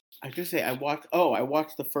I just say I watched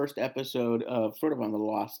the first episode of sort of on the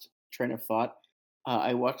lost train of thought.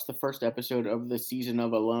 I watched the first episode of the season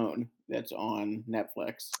of Alone that's on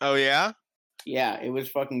Netflix. Oh yeah? Yeah, it was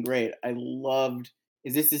fucking great. I loved.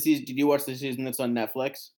 Is this the season? Did you watch the season that's on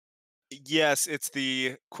Netflix? Yes, it's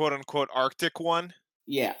the quote unquote Arctic one.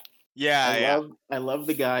 Yeah, I Yeah, yeah. love I love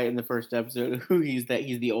the guy in the first episode who he's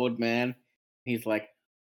the old man. He's like,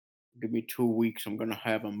 give me 2 weeks, I'm gonna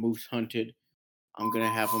have a moose hunted. I'm gonna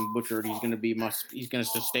have him butchered. He's gonna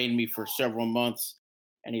sustain me for several months.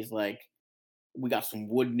 And he's like, we got some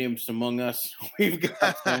wood nymphs among us. We've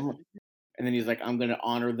got some. And then he's like, I'm gonna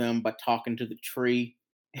honor them by talking to the tree.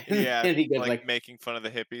 And Yeah, then he goes like like, making fun of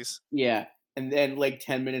the hippies. yeah. And then like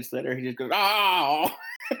 10 minutes later, he just goes, oh,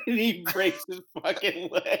 and he breaks his fucking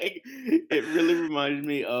leg. It really reminded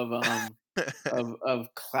me of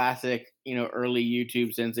classic, early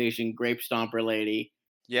YouTube sensation Grape Stomper Lady.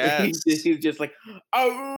 Yes. He's just like,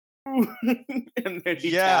 oh, and then he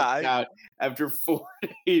Yeah, taps I out after 4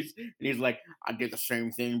 days, and he's like, I did the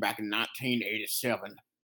same thing back in 1987.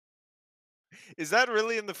 is that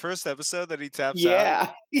really in the first episode that he taps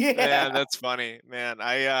out? Yeah, Man, yeah. that's funny. Man,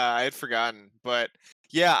 I had forgotten. But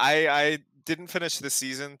yeah, I didn't finish the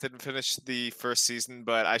season, didn't finish the first season,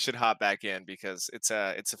 but I should hop back in because it's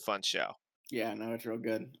a fun show. Yeah, no, it's real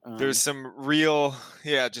good. There's some real,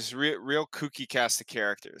 yeah, just real kooky cast of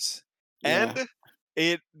characters. Yeah.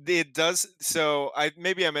 And it does, so I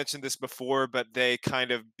mentioned this before, but they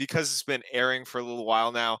kind of, because it's been airing for a little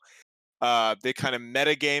while now, they kind of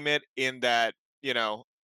metagame it in that, you know,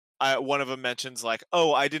 one of them mentions like,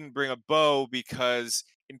 "Oh, I didn't bring a bow because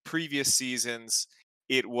in previous seasons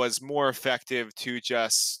it was more effective to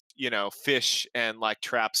just, fish and like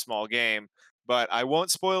trap small game." But I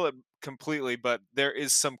won't spoil it completely, but there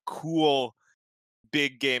is some cool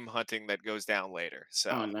big game hunting that goes down later. Oh,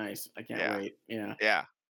 So, nice. I can't yeah. wait. Yeah. Yeah.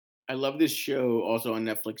 I love this show also on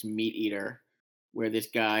Netflix, Meat Eater, where this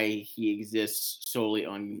guy he exists solely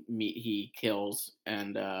on meat he kills,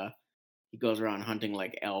 and he goes around hunting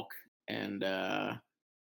like elk and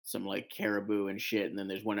some like caribou and shit. And then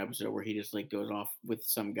there's one episode where he just like goes off with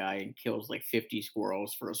some guy and kills like 50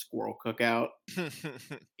 squirrels for a squirrel cookout.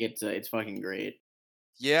 It's fucking great.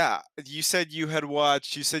 Yeah, you said you had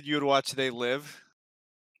watched They Live?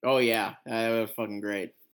 Oh yeah, that was fucking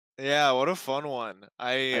great. Yeah, what a fun one.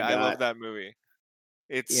 I I love got that movie.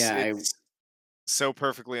 It's yeah, I it's so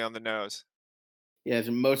perfectly on the nose. yeah.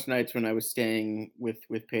 So most nights when I was staying with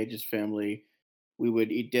Paige's family, we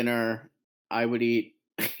would eat dinner. I would eat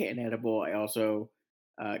an edible. I also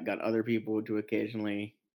got other people to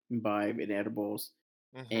occasionally imbibe in edibles,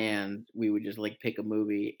 Mhm. and we would just like pick a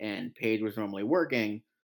movie. And Paige was normally working,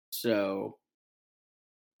 so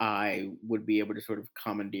I would be able to sort of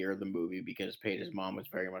commandeer the movie because Paige's mom was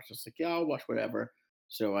very much just like, yeah, I'll watch whatever.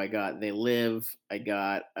 So I got They Live. I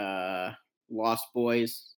got Lost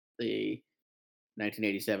Boys, the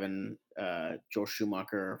 1987 Joel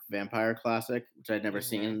Schumacher vampire classic, which I'd never Mhm.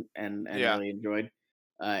 seen and Yeah. really enjoyed.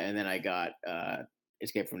 And then I got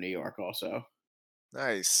Escape from New York also.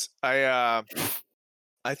 Nice. I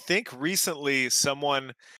think recently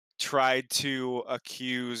someone tried to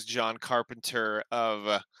accuse John Carpenter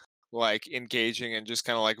of like engaging in just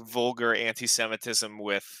kind of like vulgar anti-Semitism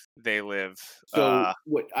with They Live. So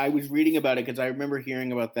what I was reading about it because I remember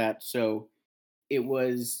hearing about that. So it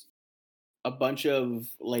was a bunch of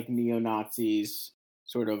like neo Nazis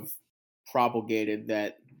sort of propagated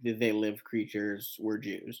that They Live creatures were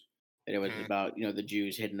Jews. That it was Mhm. about the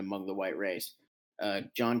Jews hidden among the white race.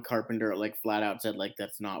 John Carpenter like flat out said like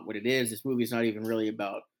that's not what it is. This movie's not even really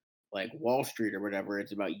about like Wall Street or whatever.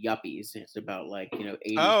 It's about yuppies. It's about like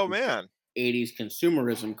 80s Oh man. 80s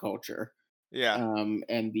consumerism culture, Yeah.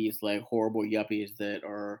 and these like horrible yuppies that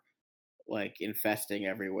are like infesting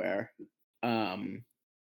everywhere. Um,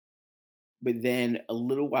 but then a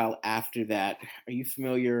little while after that, are you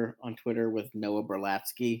familiar on Twitter with Noah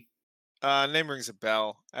Berlatsky? Name rings a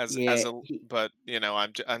bell Yeah, but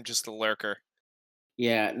I'm just a lurker.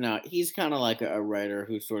 yeah, no, he's kind of like a writer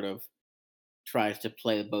who sort of tries to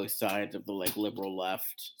play both sides of the like liberal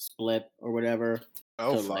left split or whatever.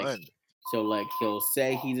 Oh, So like, fun. he'll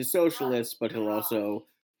say he's a socialist, but he'll also,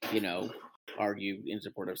 you know, argue in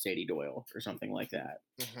support of Sadie Doyle or something like that.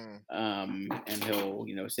 Mhm. And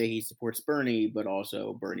he'll say he supports Bernie, but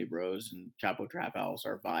also Bernie Bros and Chapo Trap House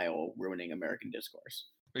are vile, ruining American discourse.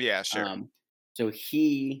 Yeah, sure. Um, so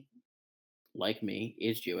he, like me,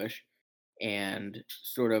 is Jewish and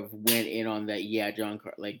sort of went in on that. Yeah,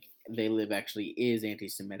 like They Live actually is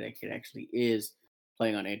anti-Semitic. It actually is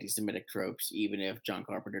playing on anti-Semitic tropes, even if John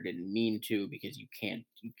Carpenter didn't mean to, because you can't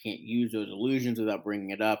use those illusions without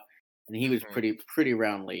bringing it up. and he was Mhm. pretty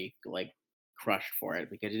roundly like crushed for it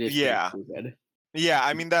because it is pretty Yeah. stupid. Yeah,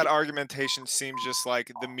 I mean, that argumentation seems just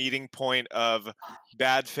like the meeting point of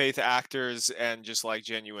bad faith actors and just like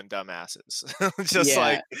genuine dumbasses. Just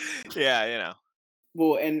like, Yeah, yeah, you know.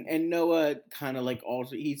 well, and Noah kind of like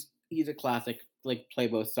also he's a classic like play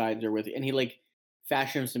both sides or with, and he like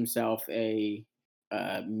fashions himself a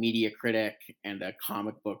media critic and a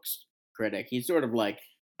comic books critic. He's sort of like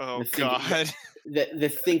Oh the think God. the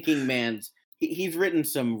thinking man's. He's written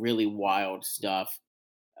some really wild stuff.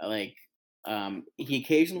 Like he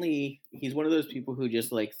occasionally he's one of those people who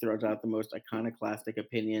just like throws out the most iconoclastic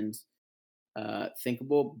opinions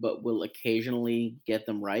thinkable, but will occasionally get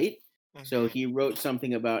them right. So Hmm. he wrote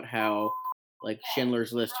something about how like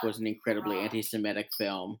Schindler's List was an incredibly anti-Semitic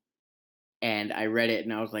film, and I read it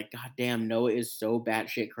and I was like, God damn, Noah is so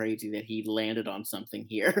batshit crazy that he landed on something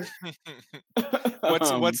here.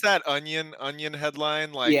 What's um, that onion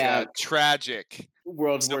headline? Like yeah, tragic.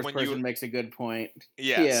 world's worst Someone you person makes a good point.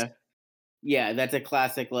 yes. Yeah, yeah, that's a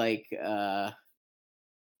classic. Like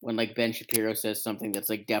when like Ben Shapiro says something that's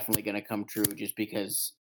like definitely going to come true just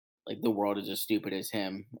because like the world is as stupid as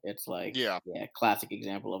him. It's like, Yeah. yeah, classic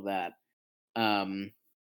example of that. Um,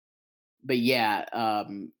 but yeah,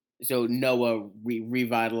 so Noah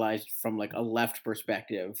revitalized from like a left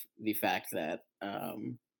perspective the fact that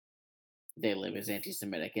they live as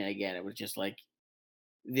anti-Semitic, and again, it was just like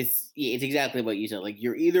this. Yeah, it's exactly what you said. Like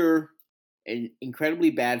you're either an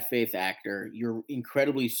incredibly bad faith actor, you're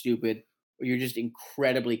incredibly stupid, or you're just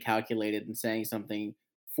incredibly calculated and saying something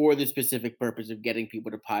for the specific purpose of getting people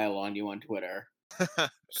to pile on you on Twitter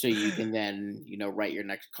so you can then, write your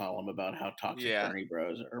next column about how toxic Yeah. Bernie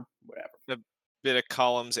bros or whatever. A bit of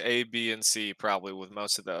columns A, B, and C probably with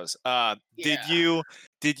most of those. Did Yeah.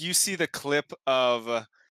 you see the clip of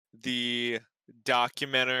the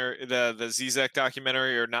documentary, the Zizek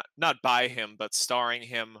documentary, or not by him, but starring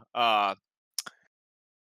him?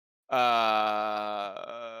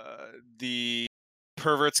 The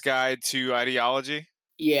Pervert's Guide to Ideology.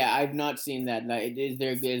 Yeah, I've not seen that. Is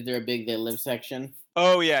there a big they live section?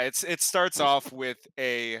 Oh yeah, it starts off with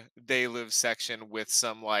a they live section with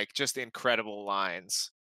some like just incredible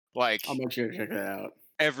lines. I'll Like make sure to check that out.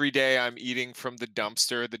 every day I'm eating from the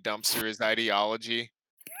dumpster is ideology.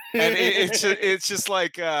 And it's just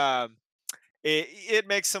like it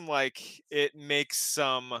makes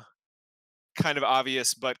some kind of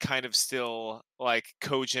obvious but kind of still like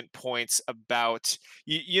cogent points about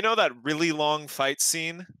you know that really long fight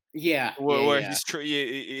scene Yeah, yeah, where yeah,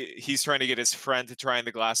 he's trying to get his friend to try in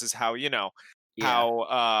the glasses, how yeah,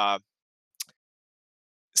 how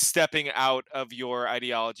stepping out of your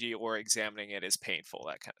ideology or examining it is painful,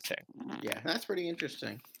 that kind of thing. yeah. That's pretty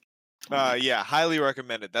interesting. Yeah, highly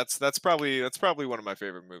recommended. That's probably one of my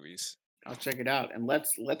favorite movies. I'll check it out, and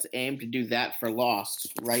let's aim to do that for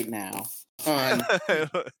Lost right now on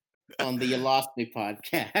the Lost Me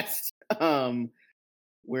podcast.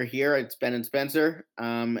 We're here. It's Ben and Spencer,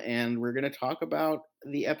 and we're gonna talk about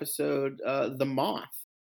the episode "The Moth."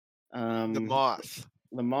 The Um, Moth.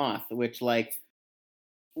 the Moth, which like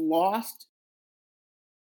Lost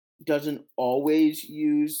doesn't always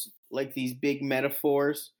use like these big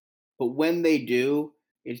metaphors, but when they do,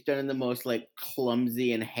 it's done in the most like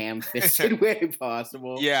clumsy and ham-fisted way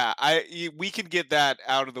possible. Yeah, we could get that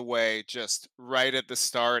out of the way just right at the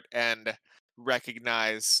start and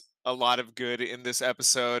recognize a lot of good in this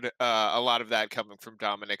episode. A lot of that coming from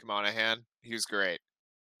Dominic Monaghan. He was great.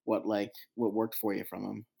 What worked for you from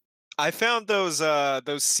them? I found those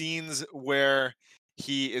scenes where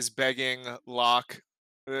he is begging Locke,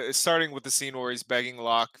 starting with the scene where he's begging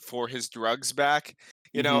Locke for his drugs back.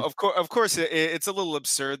 You know, Hmm. of course, it's a little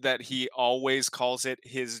absurd that he always calls it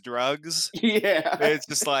his drugs. Yeah, It's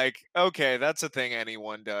just like, okay, that's a thing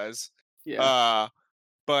anyone does. yeah. Uh,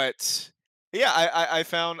 but yeah, I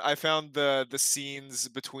found the scenes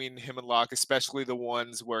between him and Locke, especially the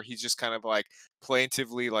ones where he's just kind of like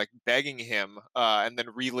plaintively like begging him, and then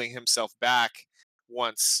reeling himself back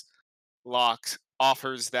once Locke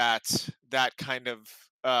offers that kind of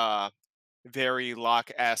very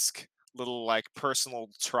Locke-esque little like personal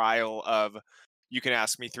trial of you can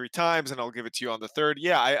ask me 3 times and I'll give it to you on the third.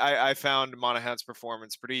 Yeah, I found Monaghan's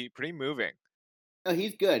performance pretty moving. Oh,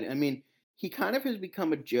 he's good. I mean, he kind of has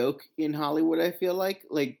become a joke in Hollywood. I feel like.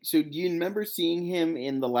 So, do you remember seeing him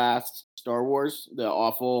in the last Star Wars, the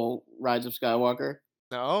awful Rise of Skywalker?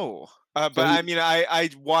 No. So But I he mean, I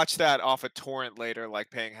watched that off a torrent later, like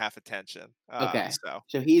paying half attention. okay. So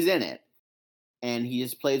So he's in it, and he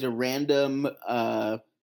just plays a random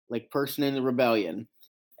like person in the rebellion,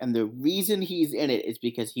 And the reason he's in it is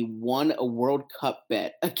because he won a World Cup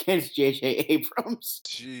bet against J.J. Abrams.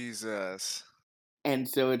 Jesus. And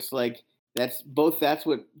so it's like that's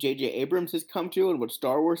what J.J. Abrams has come to and what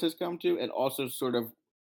Star Wars has come to, and also sort of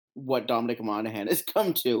what Dominic Monaghan has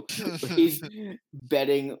come to, where he's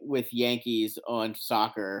betting with Yankees on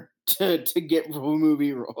soccer to get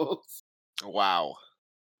movie roles. Wow.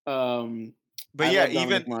 Um, But I yeah, love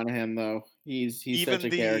Dominic even Monaghan though. He's such even a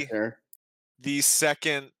character. the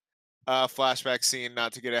second flashback scene,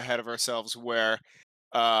 not to get ahead of ourselves, where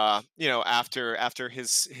after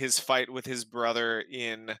his fight with his brother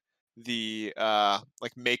in the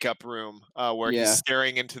like makeup room, where he's Yeah.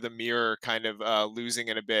 staring into the mirror, kind of losing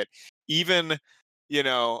it a bit. Even, you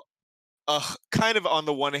know, kind of on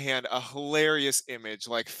the one hand, a hilarious image,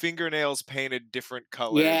 like fingernails painted different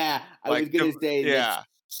colors, Yeah, I like was gonna say that's yeah,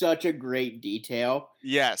 such a great detail.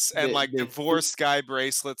 yes, and like The divorced guy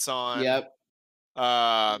bracelets on. yep,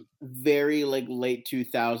 Uh, very like late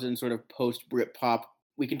 2000s sort of post Britpop.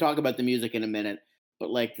 We can talk about the music in a minute, but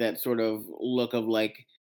like that sort of look of like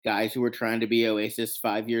guys who were trying to be Oasis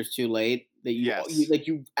 5 years too late that you yes. like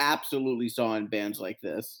you absolutely saw in bands like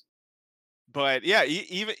this. But yeah,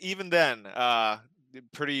 even then,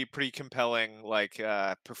 pretty compelling, like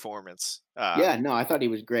performance. Yeah, no, I thought he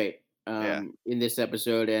was great Yeah. in this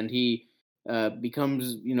episode, and he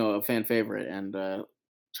becomes a fan favorite. And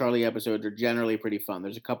Charlie episodes are generally pretty fun.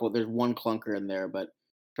 There's one clunker in there, but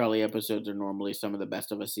Charlie episodes are normally some of the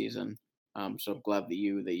best of a season. So I'm glad that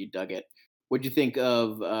you dug it. What'd you think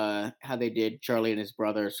of how they did Charlie and his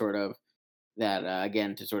brother? Sort of that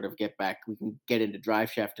again to sort of get back. We can get into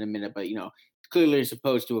Drive Shaft in a minute, but clearly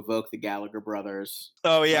supposed to evoke the Gallagher brothers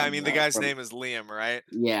Oh yeah, I from mean the guy's from name is Liam, right?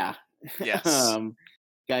 yeah. Yes. um,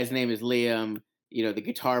 Guy's name is Liam. The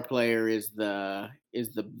guitar player is the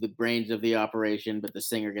brains of the operation, but the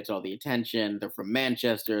singer gets all the attention. They're from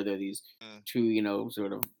Manchester. They're these Mm. two,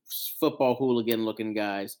 sort of football hooligan looking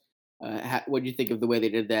guys. What do you think of the way they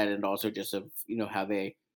did that, and also just of how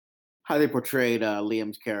they portrayed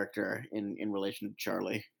Liam's character in relation to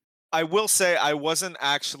Charlie? I will say I wasn't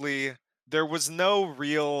actually there was no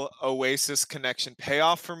real Oasis connection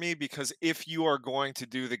payoff for me, because if you are going to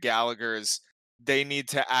do the Gallaghers, they need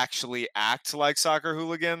to actually act like soccer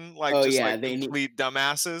hooligan, like Oh just yeah, like they need complete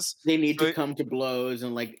dumbasses. they need to So come to blows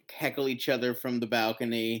and like heckle each other from the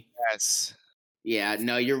balcony. yes. Yeah,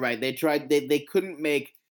 no, you're right. They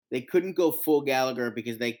couldn't go full Gallagher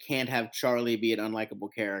because they can't have Charlie be an unlikable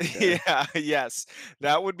character. Yeah, yes.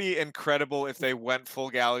 That would be incredible if they went full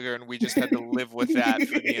Gallagher and we just had to live with that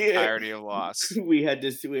for the Yeah. entirety of Lost. We had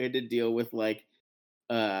to deal with like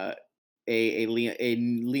uh a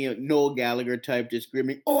Noel Gallagher type just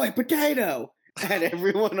screaming "Oi, potato!" at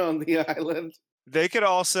everyone on the island. They could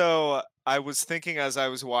also, I was thinking as I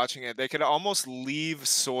was watching it, they could almost leave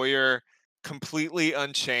Sawyer completely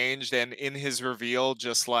unchanged, and in his reveal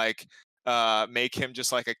just like make him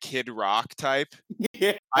just like a Kid Rock type.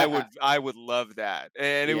 Yeah. I would love that.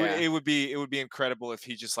 And it would Yeah. it would be incredible if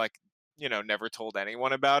he just like, never told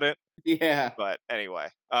anyone about it. Yeah. But anyway,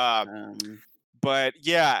 Um but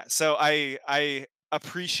yeah, so I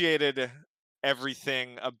appreciated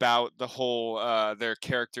everything about the whole their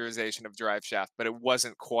characterization of Drive Shaft, but it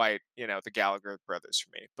wasn't quite, the Gallagher brothers for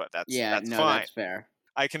me, but that's yeah, that's no, fine. that's fair.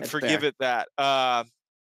 I can That's forgive fair. it that.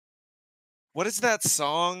 What is that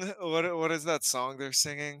song? What is that song they're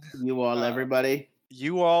singing? You all Uh everybody.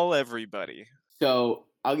 You All Everybody. So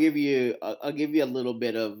I'll give you a little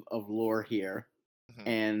bit of lore here, Mhm.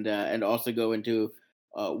 and also go into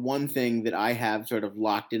one thing that I have sort of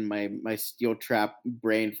locked in my steel trap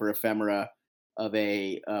brain for ephemera of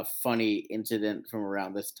a funny incident from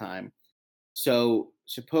around this time. So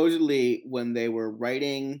supposedly, when they were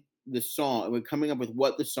writing the song, when coming up with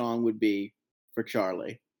what the song would be for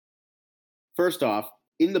Charlie, first off,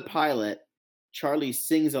 in the pilot, Charlie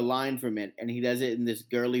sings a line from it, and he does it in this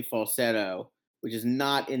girly falsetto, which is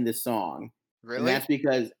not in the song. And Really? that's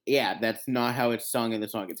because, yeah, that's not how it's sung in the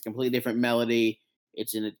song. It's a completely different melody.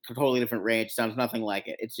 It's in a totally different range. Sounds nothing like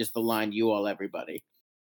it. It's just the line "You all everybody,"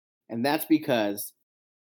 and that's because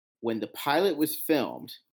when the pilot was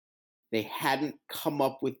filmed, they hadn't come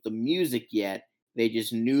up with the music yet. They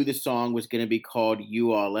just knew the song was going to be called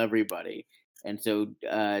 "You All Everybody," and so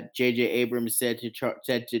J.J. Abrams said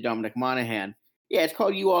to Dominic Monaghan, "Yeah, it's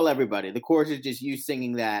called You All Everybody. The chorus is just you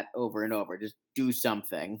singing that over and over. Just do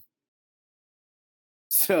something."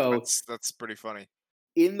 So That's pretty funny.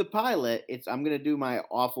 in the pilot, it's I'm going to do my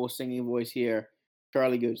awful singing voice here.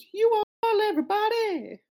 Charlie goes, "You all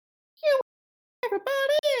everybody, you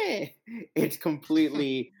everybody." It's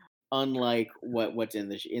completely unlike what's in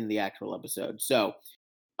the actual episode. So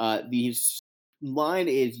these line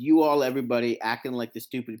is "You all, everybody, acting like the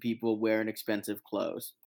stupid people wearing expensive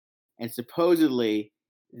clothes," and supposedly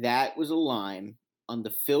that was a line on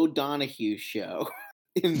the Phil Donahue show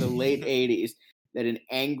in the late '80s that an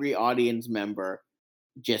angry audience member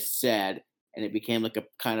just said, and it became like a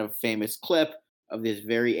kind of famous clip of this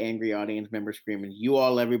very angry audience member screaming, "You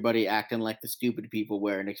all, everybody, acting like the stupid people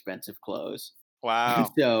wearing expensive clothes." And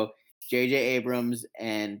Wow. so J.J. Abrams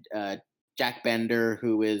and Jack Bender,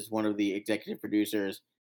 who is one of the executive producers,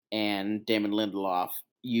 and Damon Lindelof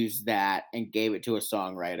used that and gave it to a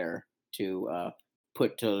songwriter to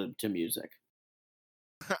put to music.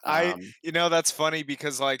 I Um, that's funny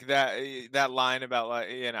because like that line about like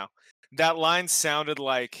that line sounded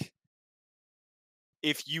like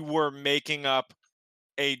if you were making up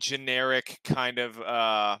a generic kind of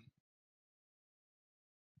uh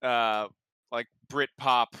like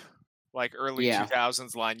Britpop like early yeah,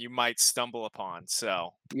 2000s line you might stumble upon.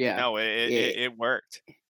 So, yeah, no, it worked.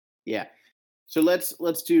 yeah. So let's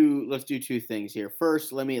do two things here.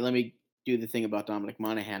 First, let me do the thing about Dominic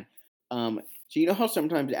Monaghan. So you know how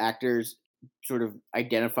sometimes actors sort of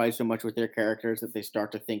identify so much with their characters that they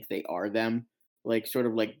start to think they are them. Like sort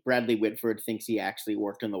of like Bradley Whitford thinks he actually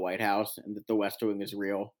worked in the White House and that the West Wing is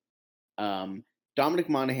real. Um, Dominic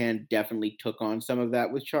Monaghan definitely took on some of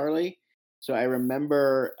that with Charlie. So I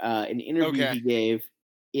remember an interview Okay. he gave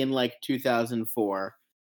in like 2004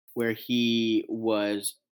 where he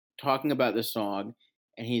was talking about the song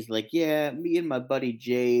and he's like, "Yeah, me and my buddy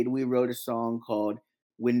Jade, we wrote a song called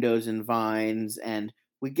Windows and Vines and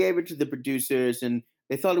we gave it to the producers and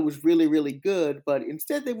they thought it was really, really good, but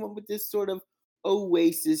instead they went with this sort of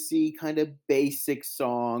oasis-y kind of basic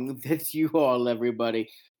song that's you all everybody."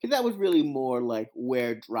 Because that was really more like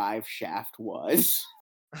where Drive Shaft was.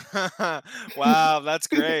 Wow, that's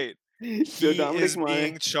great. So He Dominic is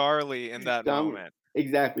Monaghan being Charlie in that Dom moment.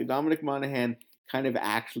 exactly. Dominic Monaghan kind of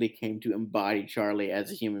actually came to embody Charlie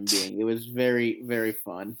as a human being. It was very, very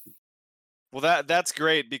fun. Well, that's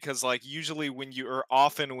great because like usually when you or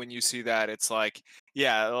often when you see that it's like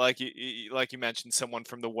yeah, like like you mentioned someone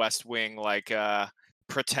from the West Wing like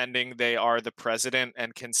pretending they are the president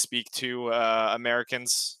and can speak to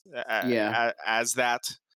Americans Yeah, as that.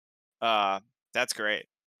 Uh that's great.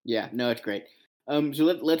 yeah. No, it's great. So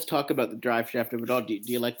let's talk about the drive shaft of it all. Do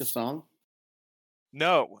you like the song?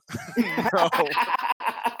 No. No.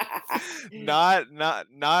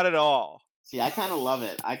 Not at all. See, I kind of love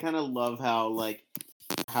it. I kind of love how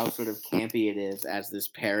how sort of campy it is as this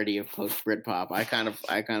parody of post Britpop. I kind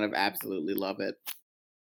of absolutely love it.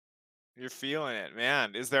 You're feeling it,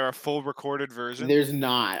 man. Is there a full recorded version? There's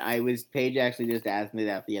not. Paige actually just asked me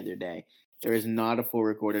that the other day. There is not a full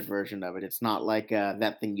recorded version of it. It's not like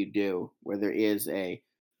That Thing You Do, where there is a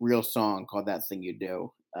real song called That Thing You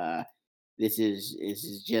Do. This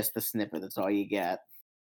is just the snippet. That's all you get.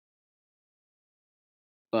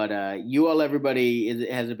 But you all everybody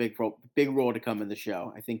has a big role to come in the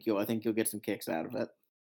show. I think you'll get some kicks out of it.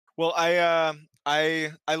 Well,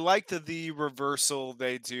 I like the reversal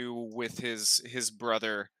they do with his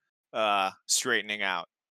brother straightening out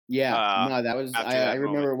Yeah, uh no, that was after I that moment.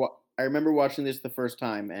 remember what I remember watching this the first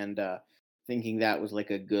time and thinking that was like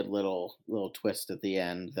a good little twist at the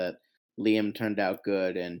end that Liam turned out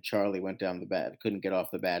good and Charlie went down the bad couldn't get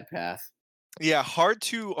off the bad path. Yeah, hard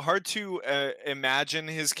to imagine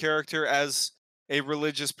his character as a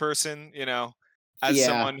religious person, as Yeah,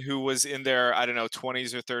 someone who was in their I don't know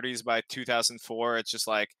 20s or 30s by 2004. It's just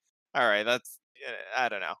like, all right, that's I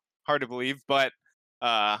don't know, hard to believe, but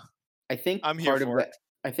uh I think I'm here part of for that it.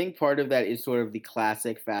 I think part of that is sort of the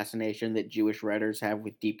classic fascination that Jewish writers have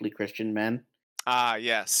with deeply Christian men. Ah,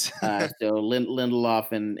 yes. So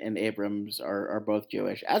Lindelof and Abrams are both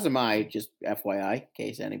Jewish, as am I. Just FYI, in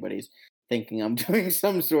case anybody's thinking I'm doing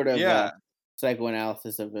some sort of Yeah.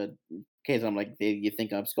 psychoanalysis of it. In case I'm like you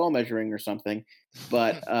think I'm skull measuring or something,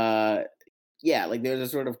 but yeah, like there's a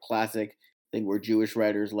sort of classic thing where Jewish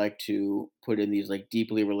writers like to put in these like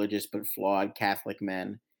deeply religious but flawed Catholic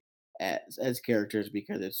men as characters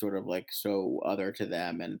because it's sort of like so other to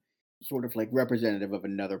them and sort of like representative of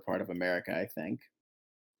another part of America. I think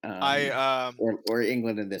I or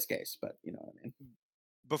England in this case, but you know what I mean.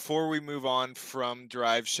 Before we move on from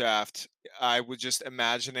Drive Shaft, I was just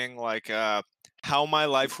imagining like how my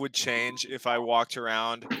life would change if I walked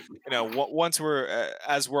around, once we're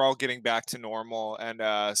as we're all getting back to normal and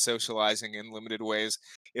socializing in limited ways.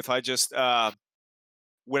 If I just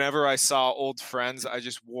whenever I saw old friends, I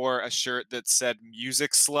just wore a shirt that said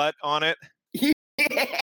 "music slut" on it.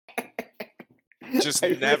 Just I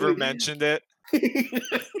never really, mentioned it.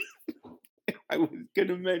 I was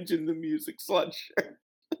gonna mention the music slut shirt.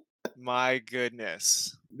 My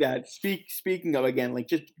goodness. that speaking of, again, like,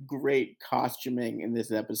 just great costuming in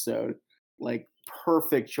this episode, like,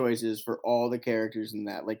 perfect choices for all the characters in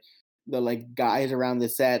that, like, the, like, guys around the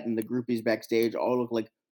set and the groupies backstage all look, like,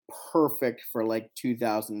 perfect for, like,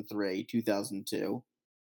 2003, 2002.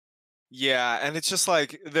 Yeah, and it's just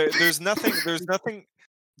like there's nothing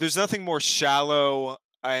more shallow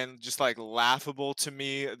and just like laughable to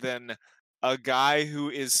me than a guy who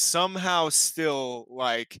is somehow still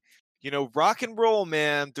like, rock and roll,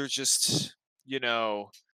 man. There's just,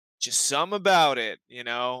 just some about it,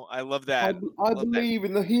 I love that. I Love that. believe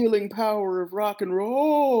in the healing power of rock and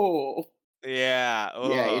roll. Yeah. Yeah,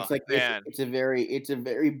 Oh, it's like man. it's a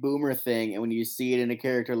very boomer thing, and when you see it in a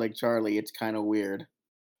character like Charlie, it's kinda weird.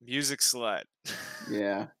 Music slut.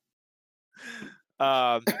 Yeah.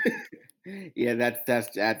 um, Yeah,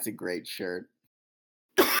 that's a great shirt.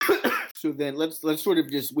 So then let's sort of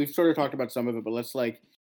just we've sort of talked about some of it, but let's like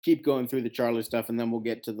keep going through the Charlie stuff, and then we'll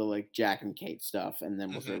get to the like Jack and Kate stuff, and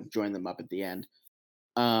then we'll sort mhm. of join them up at the end.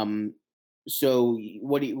 Um, so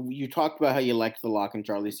what do you talked about how you liked the Locke and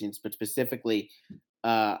Charlie scenes, but specifically,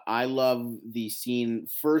 I love the scene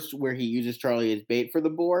first where he uses Charlie as bait for the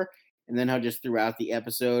boar, and then how just throughout the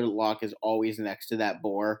episode, Locke is always next to that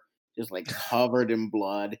boar, just like covered in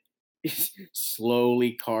blood,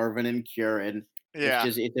 slowly carving and curing. It's Yeah.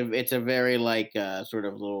 just it's a very like sort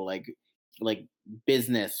of little like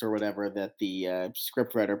business or whatever that the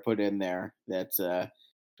scriptwriter put in there. That's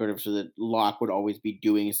sort of so that Locke would always be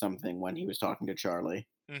doing something when he was talking to Charlie.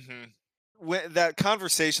 hmm When that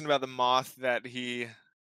conversation about the moth that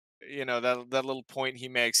that little point he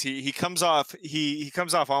makes, he comes off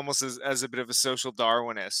almost as a bit of a social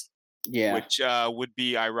Darwinist, Yeah, which would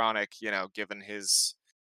be ironic,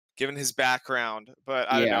 given his background.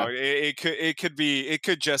 But I don't know, yeah, it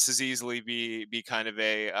could just as easily be kind of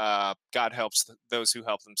a God helps those who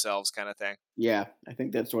help themselves kind of thing. yeah. I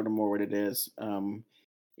think that's sort of more what it is.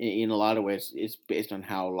 In a lot of ways, it's based on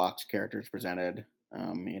how Locke's character is presented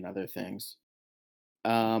in other things.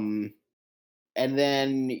 Um, and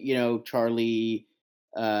then Charlie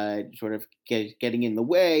sort of getting in the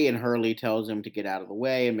way, and Hurley tells him to get out of the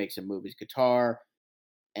way and makes him move his guitar,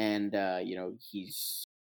 and he's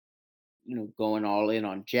going all in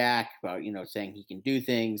on Jack about saying he can do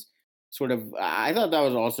things. Sort of, I thought that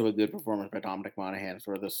was also a good performance by Dominic Monaghan,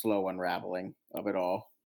 sort of the slow unraveling of it all.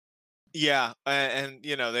 Yeah, and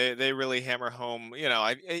they really hammer home.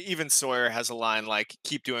 Even Sawyer has a line like,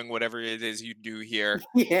 "Keep doing whatever it is you do here."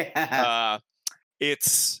 Yeah, Uh,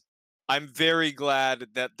 it's I'm very glad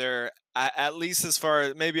that at least as far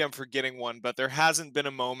as, maybe I'm forgetting one, but there hasn't been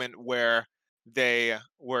a moment where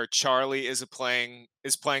Charlie is playing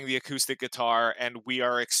the acoustic guitar and we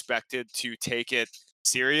are expected to take it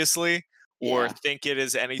seriously or yeah, think it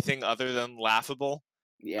is anything other than laughable.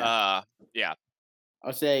 yeah. Uh, yeah,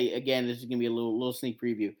 I'll say again, this is gonna be a little sneak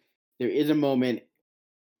preview. There is a moment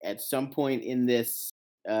at some point in this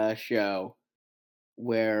show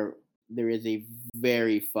where there is a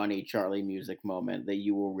very funny Charlie music moment that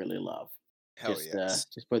you will really love. hell yes.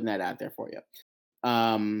 Just putting that out there for you.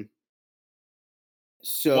 Um, One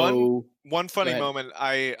so one go funny ahead. moment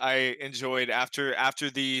I enjoyed after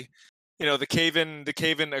the cave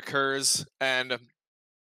in occurs and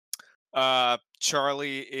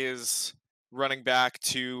Charlie is running back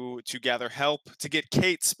to gather help to get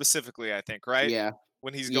Kate specifically, I think, right? Yeah,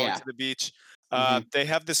 When he's going yeah, to the beach. hmm, They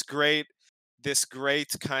have this great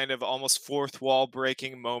kind of almost fourth wall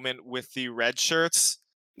breaking moment with the red shirts.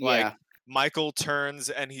 Like yeah, Michael turns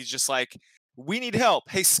and he's just like, "We need help.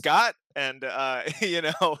 Hey, Scott." And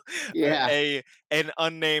yeah, a an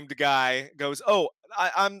unnamed guy goes, "Oh,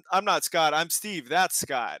 I'm not Scott. I'm Steve. That's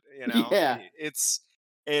Scott." yeah,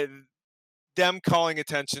 It, them calling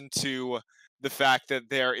attention to the fact that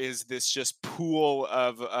there is this just pool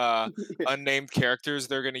of unnamed characters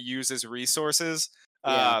they're going to use as resources.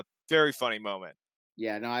 yeah. Very funny moment.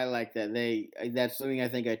 Yeah, no, I like that. That's something I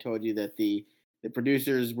think I told you that the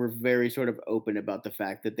producers were very sort of open about the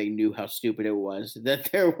fact that they knew how stupid it was. That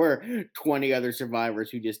there were 20 other survivors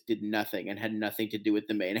who just did nothing and had nothing to do with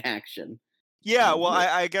the main action. Yeah, well,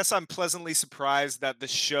 Yeah, I guess I'm pleasantly surprised that the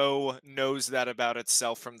show knows that about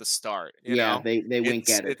itself from the start. yeah, they wink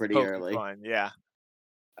at it It's pretty poking early. fun. Yeah.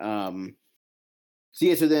 Um, so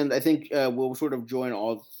yeah, so then I think we'll sort of join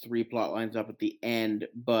all three plot lines up at the end,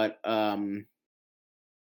 but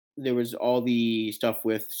there was all the stuff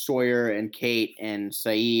with Sawyer and Kate and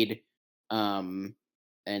Saeed, um,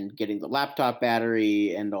 and getting the laptop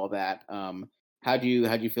battery and all that. How do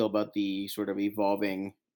you feel about the sort of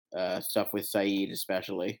evolving stuff with Saeed,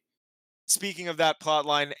 especially? Speaking of that plot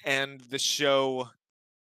line and the show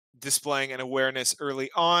displaying an awareness early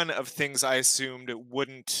on of things I assumed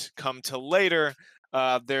wouldn't come till later.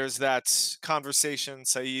 There's that conversation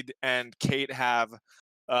Saeed and Kate have,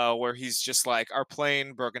 where he's just like, "Our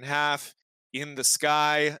plane broke in half in the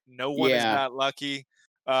sky. No one is Yeah. that lucky."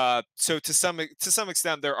 So to some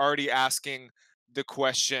extent, they're already asking the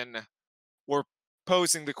question, or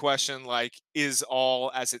posing the question, like, "Is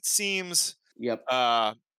all as it seems?" Yep.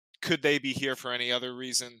 Uh, could they be here for any other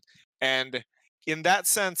reason? And in that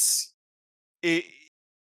sense, it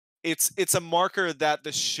it's a marker that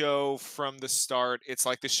the show from the start, it's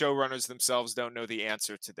like the showrunners themselves don't know the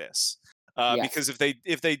answer to this. Yes. Because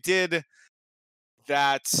if they did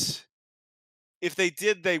that, if they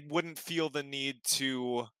did, they wouldn't feel the need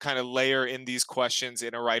to kind of layer in these questions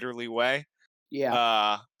in a writerly way.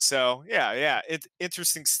 Yeah. So yeah, it's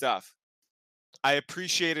interesting stuff. I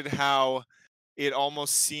appreciated how it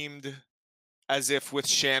almost seemed as if with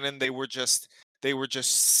Shannon they were just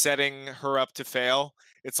setting her up to fail.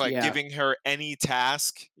 It's like Yeah. giving her any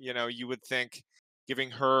task, you would think giving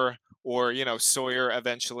her, or Sawyer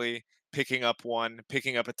eventually picking up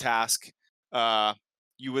a task, uh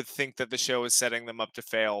you would think that the show is setting them up to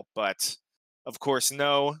fail, but of course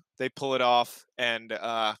no, they pull it off. And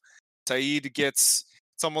Saeed gets,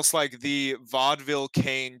 it's almost like the vaudeville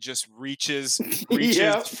cane just reaches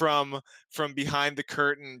Yep. from behind the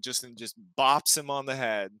curtain, just bops him on the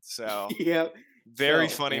head. So Yep. very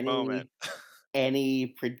So, funny moment. any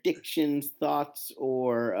predictions, thoughts,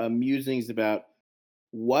 or musings about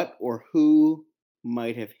what or who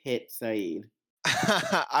might have hit Saeed?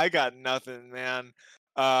 I got nothing, man.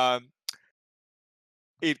 Um,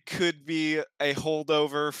 it could be a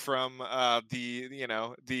holdover from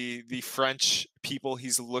the French people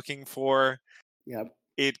he's looking for. Yep.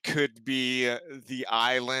 It could be the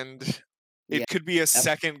island. Yeah. It could be a Yep.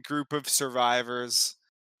 second group of survivors.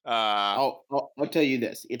 Uh, I'll tell you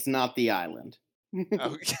this. It's not the island.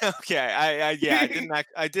 okay, okay. Yeah,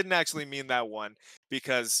 I didn't actually mean that one,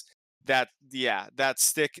 because that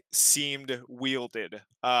stick seemed wielded.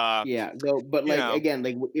 Yeah, though, but You like know, again,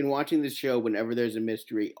 like in watching this show, whenever there's a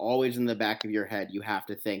mystery, always in the back of your head, you have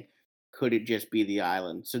to think, could it just be the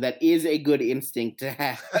island? So that is a good instinct to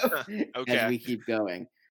have as okay. we keep going.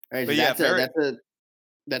 All right, so But yeah, very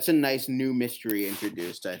that's a nice new mystery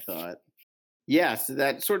introduced, I thought. Yeah, so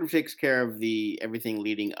that sort of takes care of the everything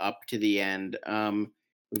leading up to the end.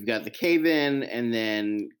 We've got the cave in, and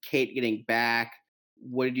then Kate getting back.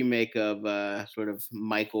 What did you make of sort of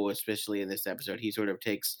Michael, especially in this episode? He sort of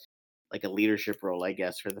takes like a leadership role, I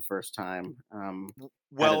guess, for the first time. How did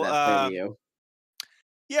well. that play to you?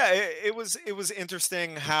 Yeah, it was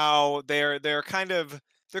interesting how they're kind of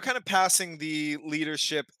passing the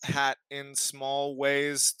leadership hat in small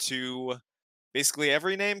ways to basically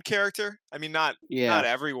every named character. I mean, not Yeah.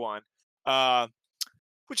 everyone, uh,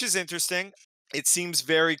 which is interesting. It seems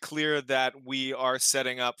very clear that we are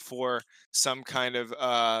setting up for some kind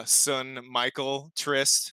of Sun Michael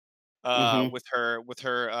tryst, Hmm. with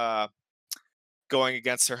her going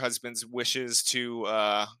against her husband's wishes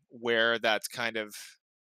to wear that kind of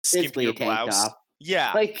Basically a skimpier tank blouse. top.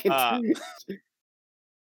 Yeah, Like it's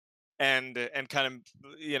and kind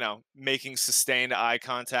of making sustained eye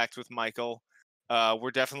contact with Michael.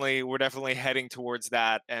 We're definitely heading towards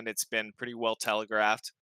that, and it's been pretty well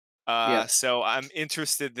telegraphed. yep. So I'm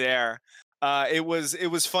interested there. It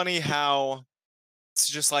was funny how it's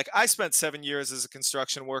just like, I spent 7 years as a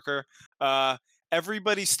construction worker. Uh,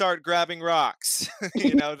 Everybody start grabbing rocks.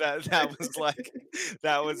 That was like,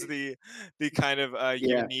 that was the kind of Yeah,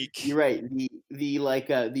 you're unique. right.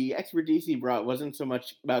 The expertise he brought wasn't so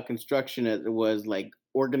much about construction as it was like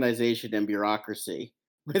organization and bureaucracy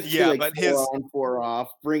with the Yeah, like but four his on, four off,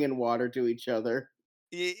 bringing water to each other.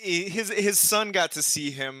 his son got to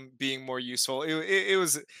see him being more useful. It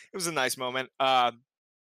was a nice moment.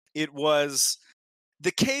 It was, the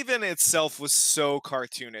cave in itself was so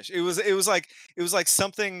cartoonish. It was like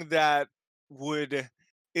something that would,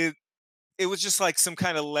 it it was just like some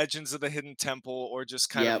kind of Legends of the Hidden Temple, or just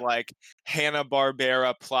kind of Yep. like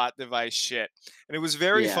Hanna-Barbera plot device shit. And it was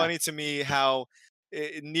very Yeah. funny to me how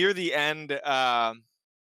near the end,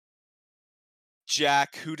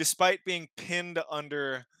 Jack, who despite being pinned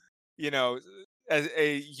under, you know,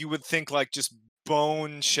 you would think like just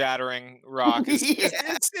bone shattering rock, is is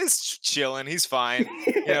Yeah. is, is chilling. He's fine.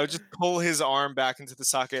 Just pull his arm back into the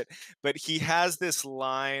socket. But he has this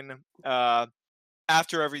line,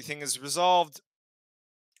 after everything is resolved.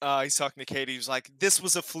 He's talking to Katie. He's like, "This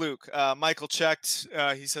was a fluke. Michael checked.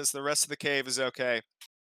 He says the rest of the cave is okay."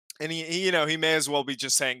 And he may as well be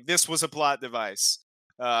just saying, "This was a plot device."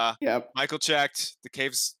 Yep. Michael checked. The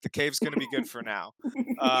cave's gonna be good for now. So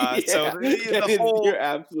Yeah, that the is, whole you're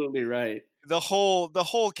absolutely right. the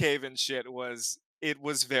whole cave in shit was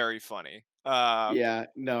very funny. Yeah,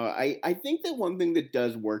 no, I think that one thing that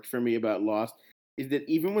does work for me about Lost is that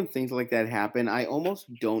even when things like that happen, I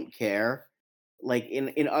almost don't care. Like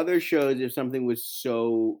in other shows, if something was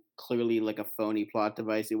so clearly like a phony plot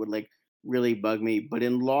device, it would like really bug me. But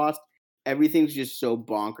in Lost, everything's just so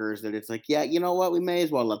bonkers that it's like, yeah, you know what? We may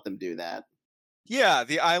as well let them do that. Yeah,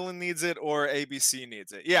 the island needs it or ABC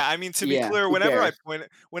needs it. Yeah, I mean, to be Yeah, clear, who cares?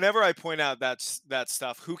 whenever I point out that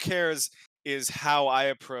stuff, who cares is how I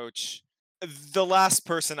approach the last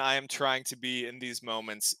person I am trying to be in these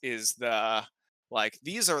moments is the like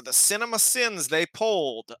these are the cinema sins they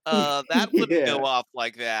pulled. That wouldn't go Yeah. off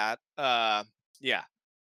like that. Yeah,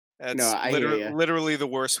 No, that's I hear you. literally the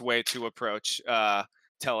worst way to approach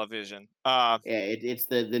television. Yeah, it's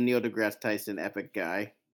the Neil deGrasse Tyson epic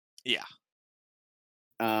guy. Yeah.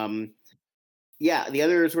 Um, Yeah, the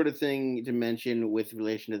other sort of thing to mention with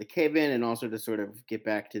relation to the cave-in, and also to sort of get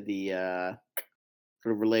back to the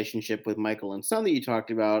sort of relationship with Michael and Son that you talked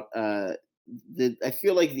about, I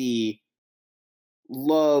feel like the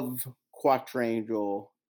love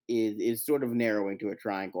quadrangle is sort of narrowing to a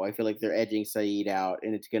triangle. I feel like they're edging Saeed out,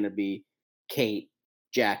 and it's going to be Kate,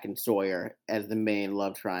 Jack, and Sawyer as the main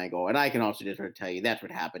love triangle. And I can also just sort of tell you that's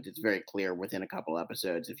what happens. It's very clear within a couple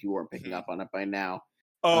episodes if you weren't picking Mhm. up on it by now.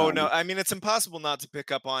 Oh no, Um, I mean it's impossible not to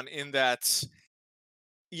pick up on in that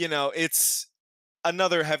it's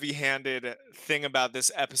another heavy-handed thing about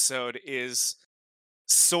this episode is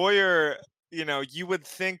Sawyer, you would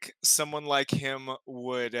think someone like him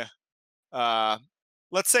would uh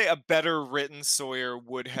let's say a better written Sawyer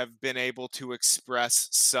would have been able to express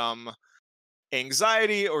some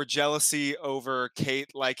anxiety or jealousy over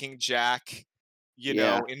Kate liking Jack,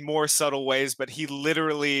 yeah, in more subtle ways, but he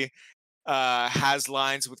literally has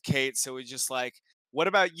lines with Kate, so he's just like, "What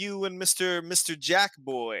about you and Mister Jack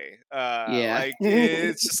Boy?" yeah. Like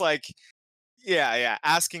it's just like, yeah, yeah.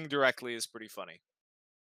 Asking directly is pretty funny.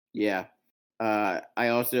 Yeah. I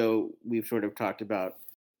also we've sort of talked about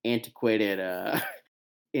antiquated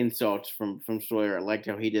insults from Sawyer. I liked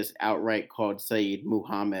how he just outright called Saeed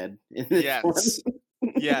Muhammad in this one. Yes,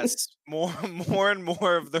 yes. More, more and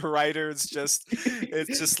more of the writers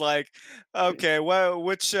it's just like, okay, well,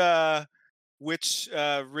 which really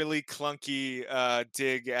clunky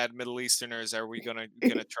dig at Middle Easterners are we gonna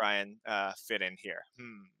try and fit in here?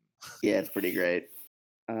 Hmm. Yeah, it's pretty great.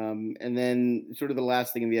 And then sort of the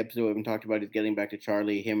last thing in the episode we haven't talked about is getting back to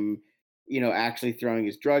Charlie, him, actually throwing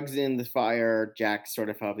his drugs in the fire, Jack sort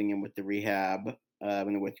of helping him with the rehab,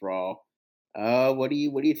 and the withdrawal. What do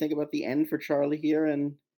you think about the end for Charlie here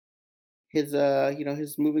and his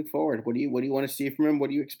moving forward? What do you want to see from him? What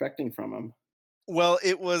are you expecting from him? Well,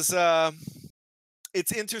 it's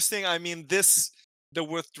interesting. I mean, the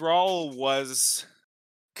withdrawal was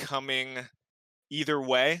coming either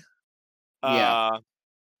way. Yeah, Uh,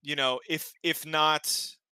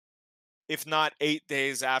 if not 8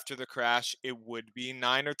 days after the crash, it would be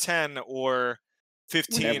 9 or 10 or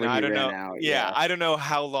 15. whenever I he don't ran know. out, Yeah, yeah. I don't know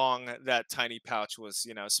how long that tiny pouch was,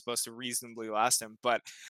 supposed to reasonably last him, but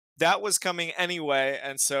that was coming anyway.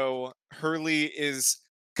 And so Hurley is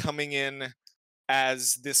coming in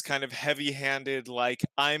as this kind of heavy-handed, like,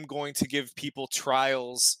 I'm going to give people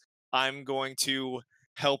trials. I'm going to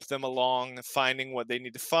help them along finding what they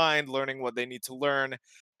need to find, learning what they need to learn.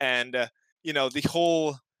 And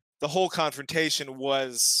the whole confrontation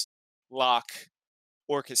was Locke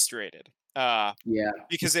orchestrated. Yeah.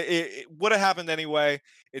 Because it would have happened anyway.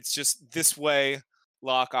 It's just this way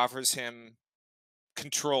Locke offers him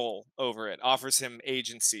control over it, offers him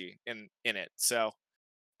agency in it. So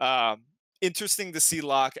um, interesting to see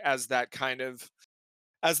Locke as that kind of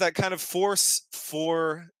force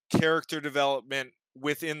for character development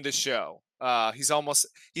within the show. He's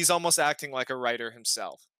almost acting like a writer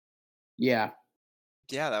himself. Yeah.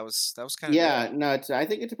 Yeah, that was kind of it. Yeah, no, I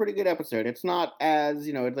think it's a pretty good episode. It's not as,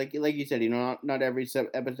 it's like you said, not every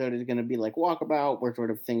episode is going to be like Walkabout where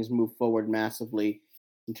sort of things move forward massively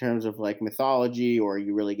in terms of like mythology or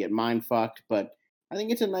you really get mind fucked, but I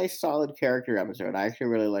think it's a nice solid character episode. I actually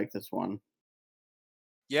really like this one.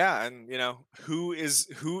 Yeah, and who is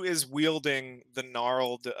wielding the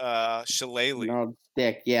gnarled shillelagh? No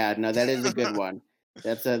stick. Yeah, no, that is a good one.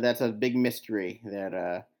 That's a big mystery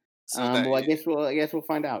that So that well I guess we'll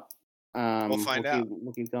find out. we'll We'll find out.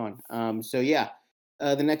 keep going. So yeah.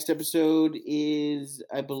 The next episode is,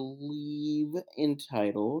 I believe,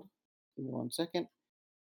 entitled. Give me one second.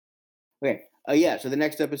 Okay. Yeah, so the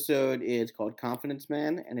next episode is called Confidence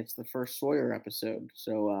Man, and it's the first Sawyer episode.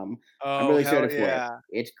 So I'm Oh, really hell excited for it. yeah.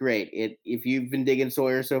 It's great. If you've been digging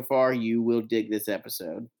Sawyer so far, you will dig this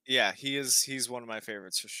episode. Yeah, he's one of my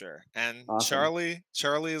favorites for sure. And Awesome.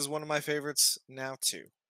 Charlie is one of my favorites now too.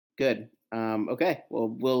 Good. Okay.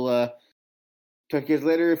 Well, we'll talk to you guys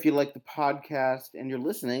later. If you like the podcast and you're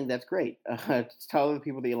listening, that's great. Tell other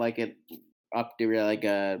people that you like it. Up to like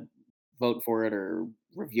vote for it or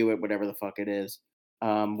review it, whatever the fuck it is,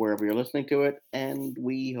 wherever you're listening to it. And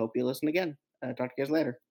we hope you listen again. Talk to you guys later.